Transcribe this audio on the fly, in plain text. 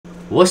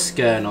What's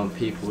going on,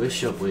 people? It's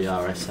your boy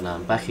RS and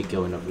I'm back again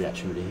with another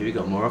reaction video. Here we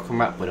got Moroccan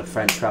rap with a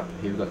French rapper.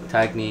 Here we got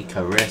TAGNE,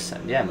 Kaaris,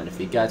 and yeah man, if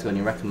you guys got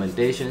any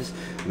recommendations,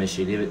 make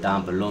sure you leave it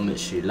down below. Make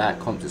sure you like,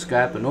 comment,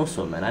 subscribe, and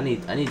also man, I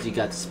need you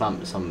guys to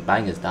spam some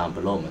bangers down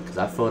below, man, because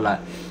I feel like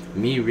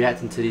me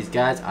reacting to these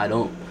guys, I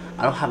don't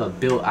have a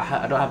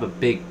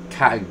big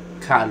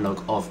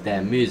catalog of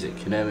their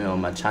music, you know what I mean,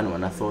 on my channel,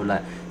 and I feel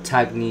like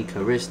TAGNE,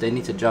 Kaaris, they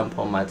need to jump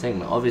on my thing,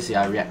 man. Obviously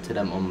I react to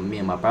them on me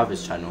and my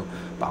brother's channel,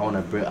 but I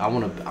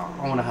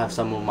wanna have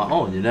some of my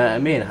own, you know what I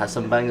mean, have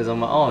some bangers on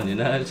my own, you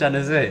know what I'm trying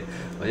to say.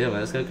 But yeah man,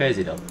 let's go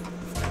crazy though.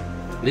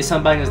 Leave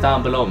some bangers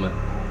down below, man.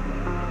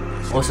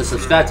 Also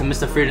subscribe to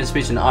Mr. Freedom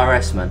Speech and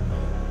RS, man.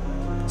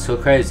 Let's go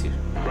crazy.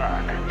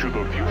 Back to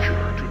the future,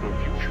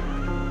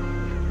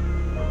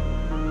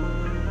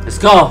 Let's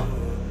go.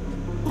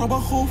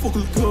 ربحهم فوق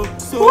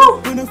الكاس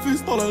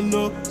بنفيس طالع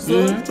لنا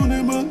زاك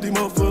توني من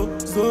ديما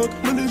فازاك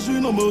من اللي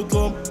جينا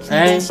مطلم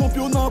شوي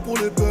championnat pour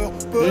les peurs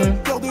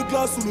cœur de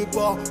glace sous le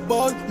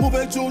pare-balles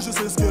mauvais Joe je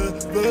sais ce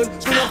qu'elle veut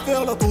je vais leur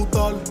faire la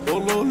totale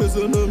والله les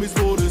ennemis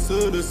sont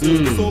laissés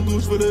sans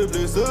doute je vais les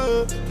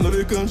blesser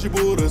n'allez qu'un j'ai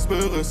beau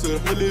espérer c'est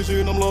اللي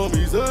جينا من la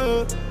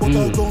misère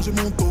quand j'ai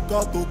mon toca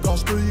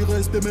je peux y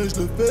rester mais je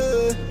le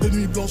fais les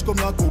nuits blanches comme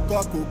la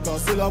coca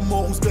c'est la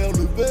mort où se perd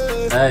le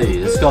verre. Hey,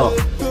 let's go.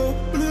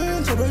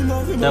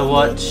 They're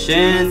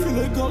watching.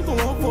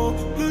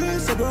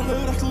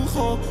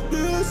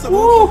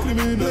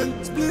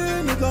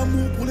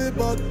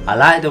 I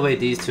like the way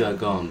these two are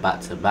going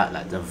back to back,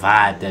 like the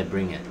vibe they're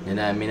bringing. You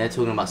know what I mean? They're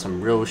talking about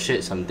some real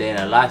shit, some day in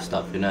their life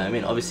stuff. You know what I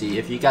mean? Obviously,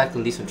 if you guys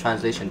can leave some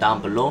translation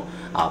down below,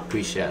 I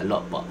appreciate it a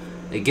lot. But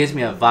it gives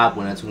me a vibe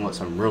when they're talking about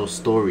some real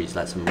stories,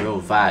 like some real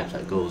vibes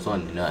that goes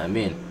on. You know what I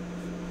mean?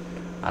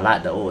 I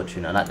like the auto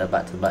tune, I like the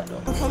back to back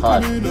though.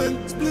 Hard.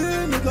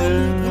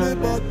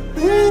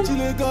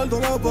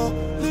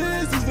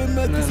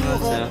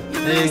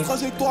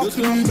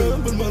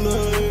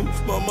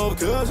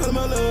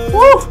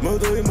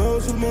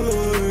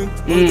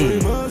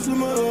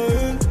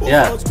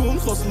 Yeah.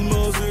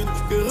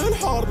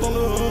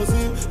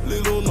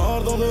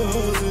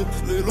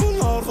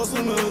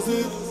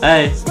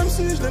 Hey. Même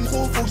si je l'aime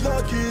trop, faut que je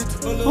la quitte.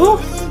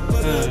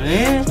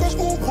 Je cache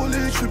mon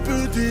brolic, je suis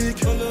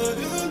pudique.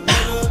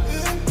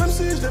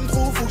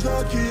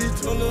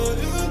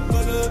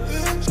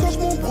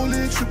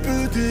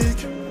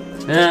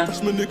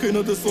 Je me nique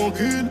une de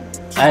sanguine.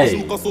 Je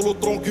me passe solo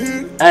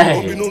tranquille.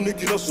 Robin on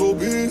nique la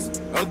showbiz.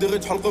 عندي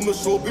غير حلقة من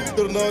الشوبيز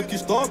درنا كي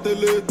شطات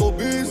لي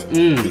طوبيز.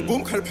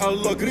 البوم كحل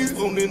بحال لاكريس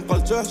بغاوني نبقى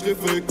لتحت غير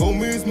في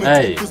كوميز.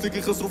 كوس اللي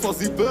كيخسروا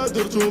فاسي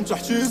بادرتهم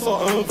تحت شي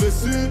صا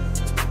انفيسي.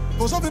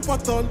 Quand j'avais pas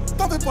de tal,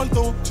 t'avais pas le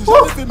temps, j'ai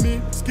jamais fait de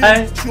ski,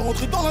 je suis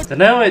rentré dans la... You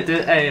know what,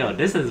 hey yo,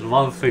 this is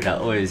one thing that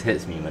always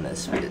hits me when I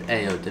speak.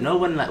 Hey yo, do you know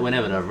when like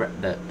whenever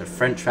the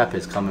French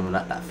rappers come in with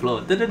like that flow,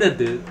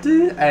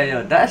 hey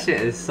yo, that shit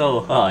is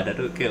so hard. I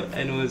don't care what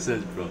anyone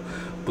says, bro.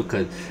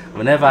 Because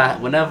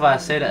whenever I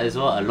say that as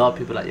well, a lot of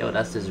people are like, yo,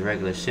 that's just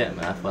regular shit,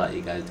 man. I feel like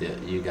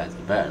you guys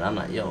are better, and I'm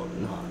like, yo,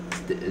 no,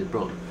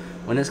 bro.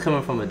 When it's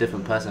coming from a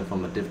different person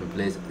from a different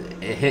place,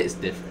 it hits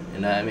different.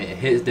 You know what I mean? It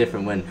hits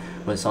different when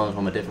someone's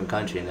from a different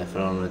country and they're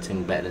throwing a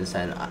thing better than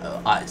saying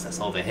artist that's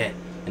over here.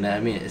 You know what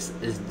I mean?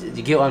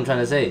 You get what I'm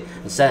trying to say?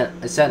 And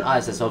certain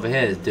artist that's over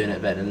here is doing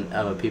it better than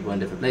other people in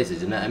different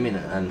places. You know what I mean?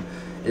 And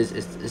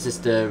it's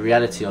just the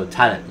reality of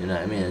talent. You know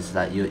what I mean? It's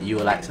like you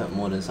will like something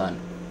more than something.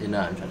 You know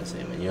what I'm trying to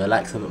say, man? You will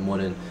like something more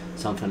than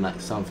something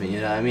like something. You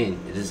know what I mean?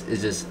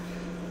 It's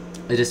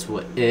just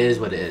what it is.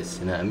 What it is.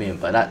 You know what I mean?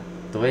 But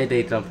the way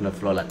they jump on the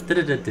floor like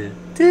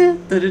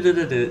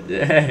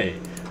hey,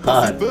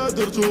 hard.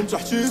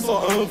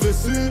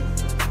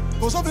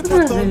 Quand j'avais pas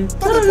de temps,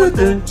 t'avais pas le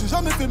temps, j'ai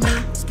jamais fait mes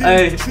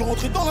skills. Je suis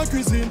rentré dans la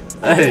cuisine,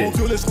 en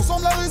violet, je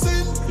transforme la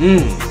résine.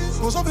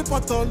 Quand j'avais pas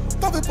de temps,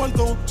 t'avais pas le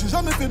temps, j'ai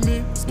jamais fait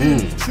mes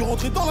skills. Je suis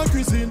rentré dans la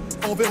cuisine,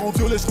 en vert, en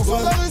violet, je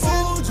transforme la résine.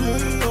 Oh Dieu,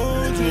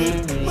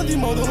 m'a dit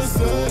mal dans le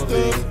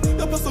secteur,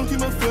 y'a personne qui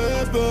me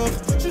fait peur.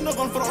 J'suis dans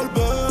le frère le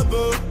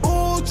bébé.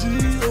 Oh Dieu,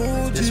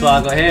 this is what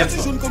I got here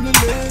for. jaune comme les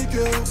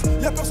Lakers,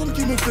 y'a personne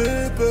qui me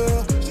fait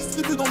peur.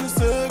 J'distribue dans le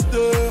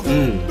secteur.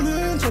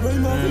 j'avais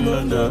une envie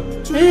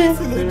tu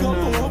fais les gars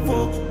dans la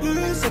voix.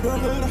 Ça veut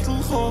rien ريحة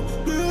الخا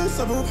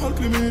ça veut بحال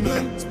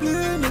criminel.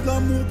 Spleen et de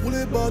l'amour pour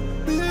les battes.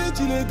 Bitch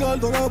illégal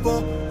dans la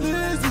bas.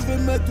 Les où je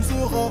vais mettre tout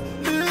sera.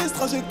 Les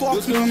trajectoires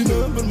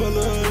criminelles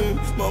بالملايين.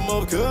 ما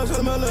ماركاش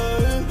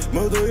الملايين.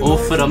 All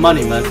for the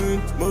money, man.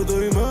 ما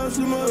دايماش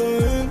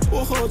الملايين.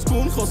 واخا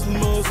تكون خاص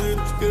المازين.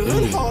 كاين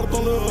الحار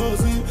dans le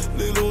هازي.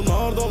 ليل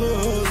ونهار dans le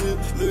هازي.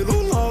 ليل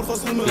ونهار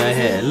خاص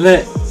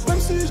المازين.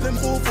 Même si je l'aime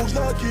trop, faut que je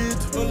la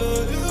quitte.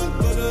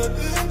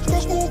 Je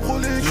cache mon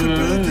brolic, je suis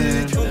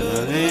pudique.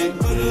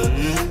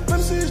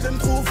 Même si je l'aime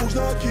trop, faut que je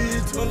la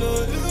quitte.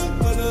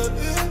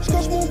 Je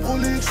cache mon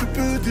brolic, je suis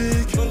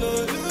pudique.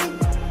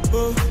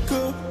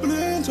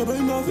 j'avais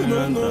une envie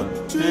maintenant.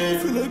 Tu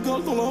fais les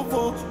gars dans la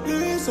voix.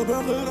 Ça veut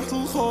rien ريحة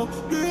الخا.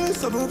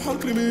 Ça veut بحال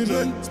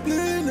criminel.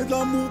 Spleen et de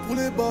l'amour pour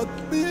les battes.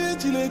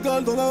 Bitch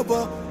illégal dans la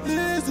bas.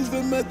 Les où je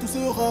vais mettre tout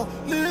sera.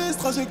 Les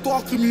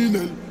trajectoires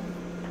criminelles.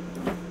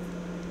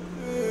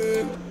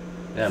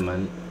 yeah,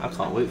 man, I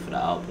can't wait for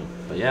that album.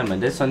 But yeah,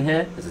 man, this one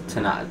here is a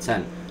 10 out of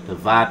 10. The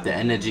vibe, the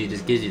energy,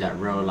 just gives you that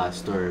real life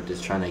story of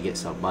just trying to get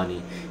some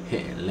money,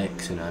 hitting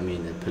licks, you know what I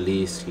mean? The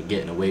police, you're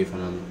getting away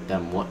from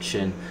them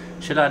watching,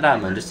 shit like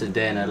that, man. Just a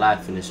day in their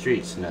life in the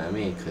streets, you know what I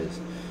mean? Because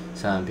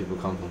certain people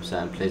come from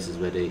certain places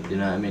where they, you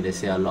know what I mean? They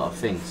see a lot of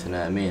things, you know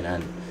what I mean?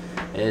 And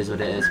it is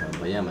what it is, man.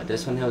 But yeah, man,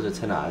 this one here was a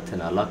 10 out of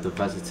 10. I love the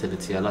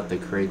versatility, I love the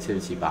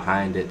creativity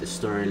behind it, the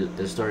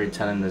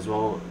storytelling as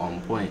well,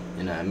 on point,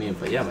 you know what I mean?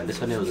 But yeah, man,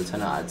 this one here was a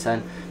 10 out of 10.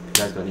 If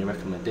you guys got any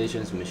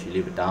recommendations, make sure you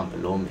leave it down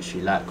below. Make sure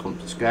you like,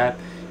 comment, subscribe,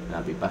 and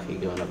I'll be back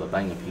again with another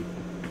banger, people.